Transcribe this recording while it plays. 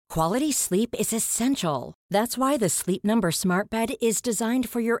Quality sleep is essential. That's why the Sleep Number Smart Bed is designed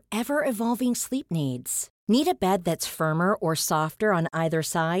for your ever-evolving sleep needs. Need a bed that's firmer or softer on either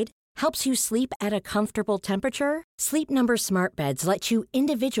side? Helps you sleep at a comfortable temperature? Sleep Number Smart Beds let you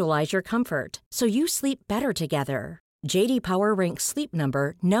individualize your comfort, so you sleep better together. J.D. Power ranks Sleep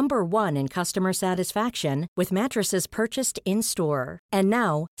Number number 1 in customer satisfaction with mattresses purchased in-store. And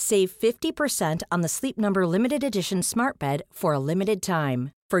now, save 50% on the Sleep Number Limited Edition Smart Bed for a limited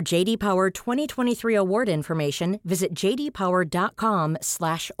time. For J.D. Power 2023 award information, visit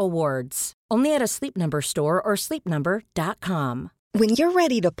jdpower.com/awards. Only at a Sleep Number store or sleepnumber.com. When you're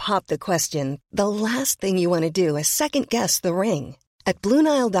ready to pop the question, the last thing you want to do is second-guess the ring. At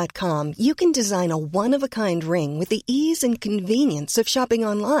BlueNile.com, you can design a one-of-a-kind ring with the ease and convenience of shopping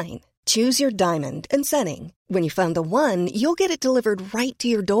online. Choose your diamond and setting. When you find the one, you'll get it delivered right to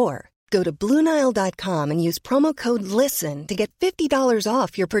your door. Go to BlueNile.com and use promo code LISTEN to get $50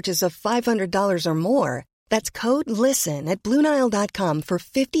 off your purchase of $500 or more. That's code LISTEN at BlueNile.com for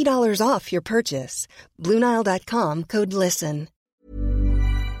 $50 off your purchase. BlueNile.com, code LISTEN.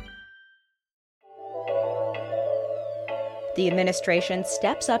 The administration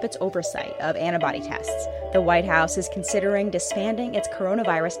steps up its oversight of antibody tests. The White House is considering disbanding its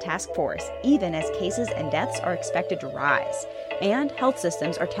coronavirus task force, even as cases and deaths are expected to rise. And health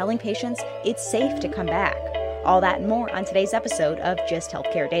systems are telling patients it's safe to come back. All that and more on today's episode of Gist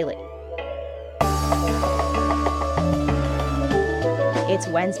Healthcare Daily. It's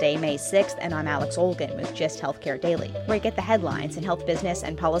Wednesday, May 6th, and I'm Alex Olgin with Gist Healthcare Daily, where you get the headlines and health business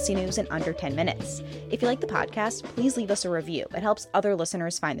and policy news in under 10 minutes. If you like the podcast, please leave us a review. It helps other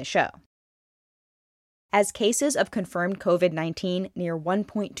listeners find the show. As cases of confirmed COVID-19 near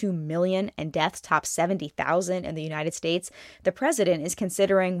 1.2 million and deaths top 70,000 in the United States, the president is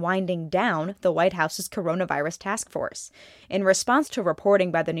considering winding down the White House's coronavirus task force. In response to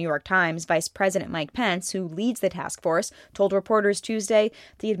reporting by the New York Times, Vice President Mike Pence, who leads the task force, told reporters Tuesday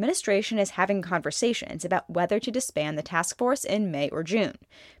the administration is having conversations about whether to disband the task force in May or June.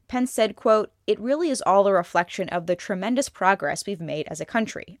 Pence said, quote, "It really is all a reflection of the tremendous progress we've made as a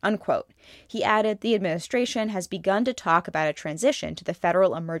country," unquote. He added the administration has begun to talk about a transition to the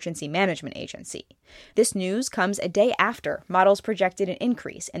Federal Emergency Management Agency. This news comes a day after models projected an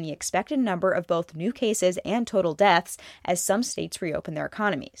increase in the expected number of both new cases and total deaths as some states reopen their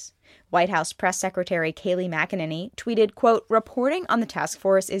economies. White House Press Secretary Kayleigh McEnany tweeted, quote, "Reporting on the task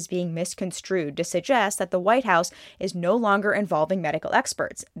force is being misconstrued to suggest that the White House is no longer involving medical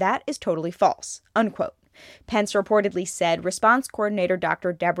experts. That is totally false," unquote. Pence reportedly said response coordinator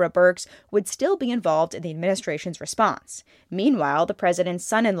Dr. Deborah Birx would still be involved in the administration's response. Meanwhile, the president's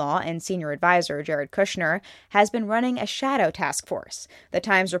son-in-law and senior advisor, Jared Kushner, has been running a shadow task force. The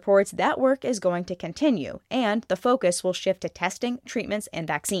Times reports that work is going to continue, and the focus will shift to testing, treatments, and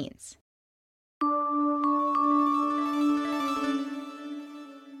vaccines.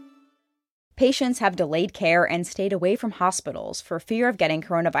 Patients have delayed care and stayed away from hospitals for fear of getting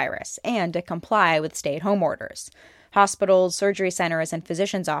coronavirus and to comply with stay-at-home orders. Hospitals, surgery centers, and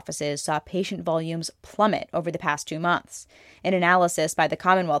physicians' offices saw patient volumes plummet over the past 2 months. An analysis by the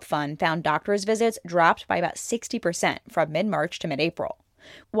Commonwealth Fund found doctors' visits dropped by about 60% from mid-March to mid-April.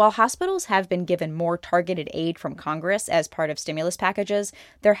 While hospitals have been given more targeted aid from Congress as part of stimulus packages,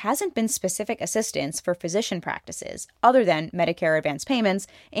 there hasn't been specific assistance for physician practices other than Medicare advance payments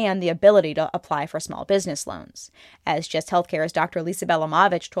and the ability to apply for small business loans. As Gist Healthcare's Dr. Lisa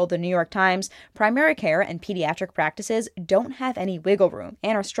Belamovich told the New York Times, primary care and pediatric practices don't have any wiggle room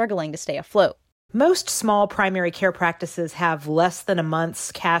and are struggling to stay afloat. Most small primary care practices have less than a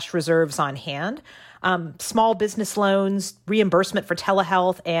month's cash reserves on hand. Small business loans, reimbursement for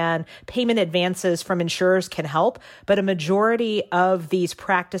telehealth, and payment advances from insurers can help, but a majority of these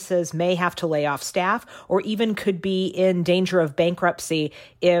practices may have to lay off staff or even could be in danger of bankruptcy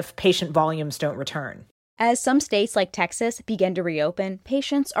if patient volumes don't return. As some states like Texas begin to reopen,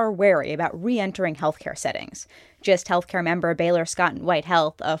 patients are wary about re-entering healthcare settings. Gist Healthcare member Baylor Scott and White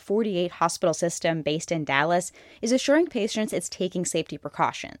Health, a 48-hospital system based in Dallas, is assuring patients it's taking safety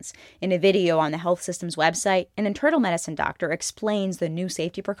precautions. In a video on the health system's website, an internal medicine doctor explains the new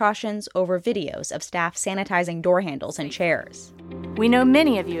safety precautions over videos of staff sanitizing door handles and chairs. We know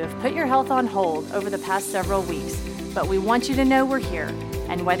many of you have put your health on hold over the past several weeks, but we want you to know we're here.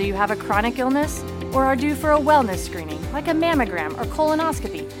 And whether you have a chronic illness or are due for a wellness screening like a mammogram or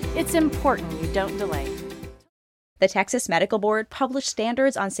colonoscopy, it's important you don't delay. The Texas Medical Board published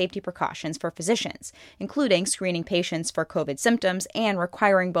standards on safety precautions for physicians, including screening patients for COVID symptoms and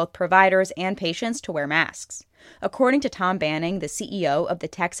requiring both providers and patients to wear masks. According to Tom Banning, the CEO of the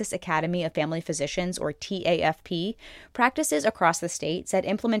Texas Academy of Family Physicians, or TAFP, practices across the state said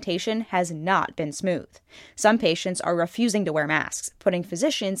implementation has not been smooth. Some patients are refusing to wear masks, putting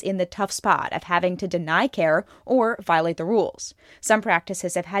physicians in the tough spot of having to deny care or violate the rules. Some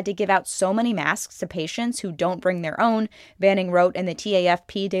practices have had to give out so many masks to patients who don't bring their own, Banning wrote in the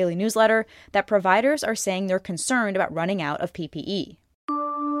TAFP daily newsletter, that providers are saying they're concerned about running out of PPE.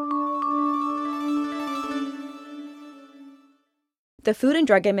 The Food and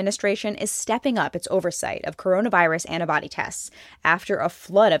Drug Administration is stepping up its oversight of coronavirus antibody tests after a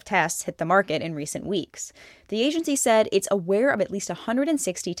flood of tests hit the market in recent weeks. The agency said it's aware of at least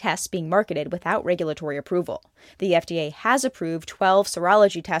 160 tests being marketed without regulatory approval. The FDA has approved 12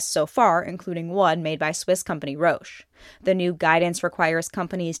 serology tests so far, including one made by Swiss company Roche. The new guidance requires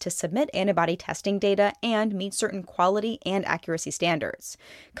companies to submit antibody testing data and meet certain quality and accuracy standards.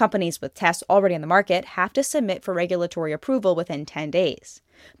 Companies with tests already on the market have to submit for regulatory approval within 10 days.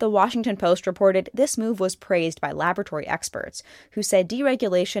 The Washington Post reported this move was praised by laboratory experts, who said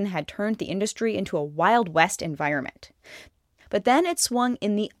deregulation had turned the industry into a Wild West environment. But then it swung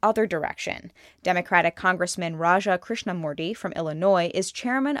in the other direction. Democratic Congressman Raja Krishnamurti from Illinois is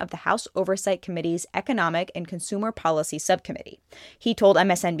chairman of the House Oversight Committee's Economic and Consumer Policy Subcommittee. He told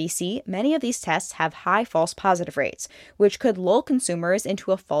MSNBC many of these tests have high false positive rates, which could lull consumers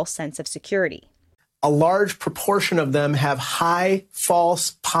into a false sense of security. A large proportion of them have high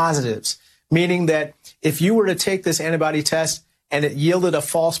false positives, meaning that if you were to take this antibody test and it yielded a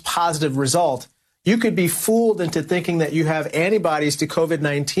false positive result, you could be fooled into thinking that you have antibodies to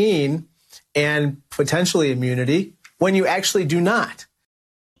COVID-19 and potentially immunity when you actually do not.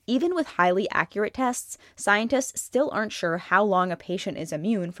 Even with highly accurate tests, scientists still aren't sure how long a patient is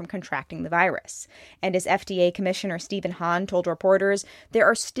immune from contracting the virus. And as FDA Commissioner Stephen Hahn told reporters, there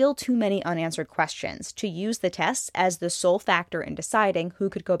are still too many unanswered questions to use the tests as the sole factor in deciding who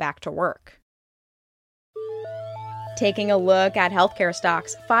could go back to work. Taking a look at healthcare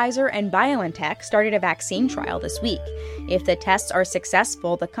stocks, Pfizer and BioNTech started a vaccine trial this week. If the tests are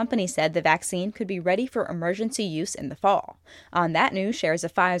successful, the company said the vaccine could be ready for emergency use in the fall. On that news, shares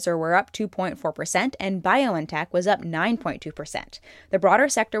of Pfizer were up 2.4% and BioNTech was up 9.2%. The broader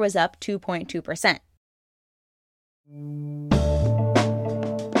sector was up 2.2%.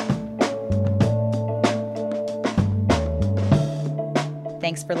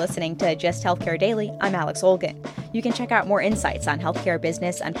 Thanks for listening to Just Healthcare Daily. I'm Alex Olgin. You can check out more insights on healthcare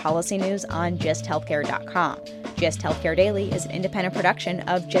business and policy news on justhealthcare.com. Just Healthcare Daily is an independent production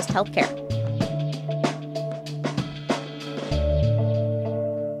of Just Healthcare.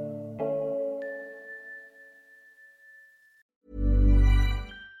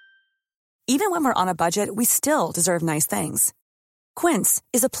 Even when we're on a budget, we still deserve nice things. Quince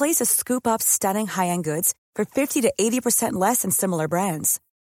is a place to scoop up stunning high-end goods for 50 to 80% less than similar brands.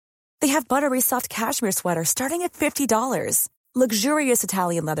 They have buttery soft cashmere sweaters starting at $50, luxurious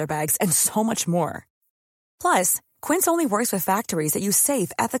Italian leather bags, and so much more. Plus, Quince only works with factories that use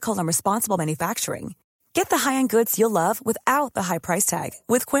safe, ethical, and responsible manufacturing. Get the high-end goods you'll love without the high price tag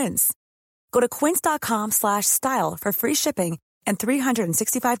with Quince. Go to quince.com/style for free shipping and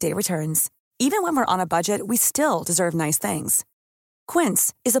 365-day returns. Even when we're on a budget, we still deserve nice things.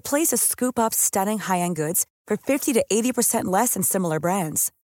 Quince is a place to scoop up stunning high-end goods for 50 to 80% less than similar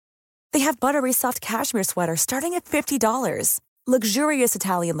brands. They have buttery soft cashmere sweaters starting at $50, luxurious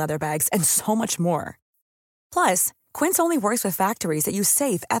Italian leather bags, and so much more. Plus, Quince only works with factories that use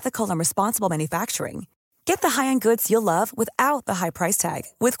safe, ethical, and responsible manufacturing. Get the high-end goods you'll love without the high price tag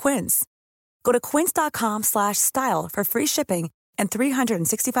with Quince. Go to quince.com/style for free shipping and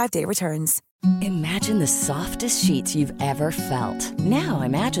 365-day returns. Imagine the softest sheets you've ever felt. Now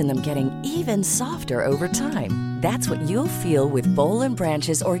imagine them getting even softer over time. That's what you'll feel with Boll &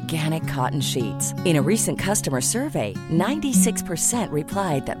 Branch's organic cotton sheets. In a recent customer survey, 96%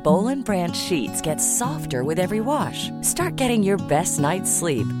 replied that Boll & Branch sheets get softer with every wash. Start getting your best night's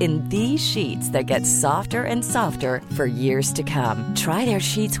sleep in these sheets that get softer and softer for years to come. Try their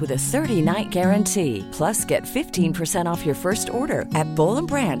sheets with a 30-night guarantee. Plus, get 15% off your first order at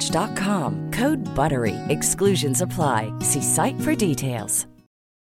bollandbranch.com. Code BUTTERY. Exclusions apply. See site for details.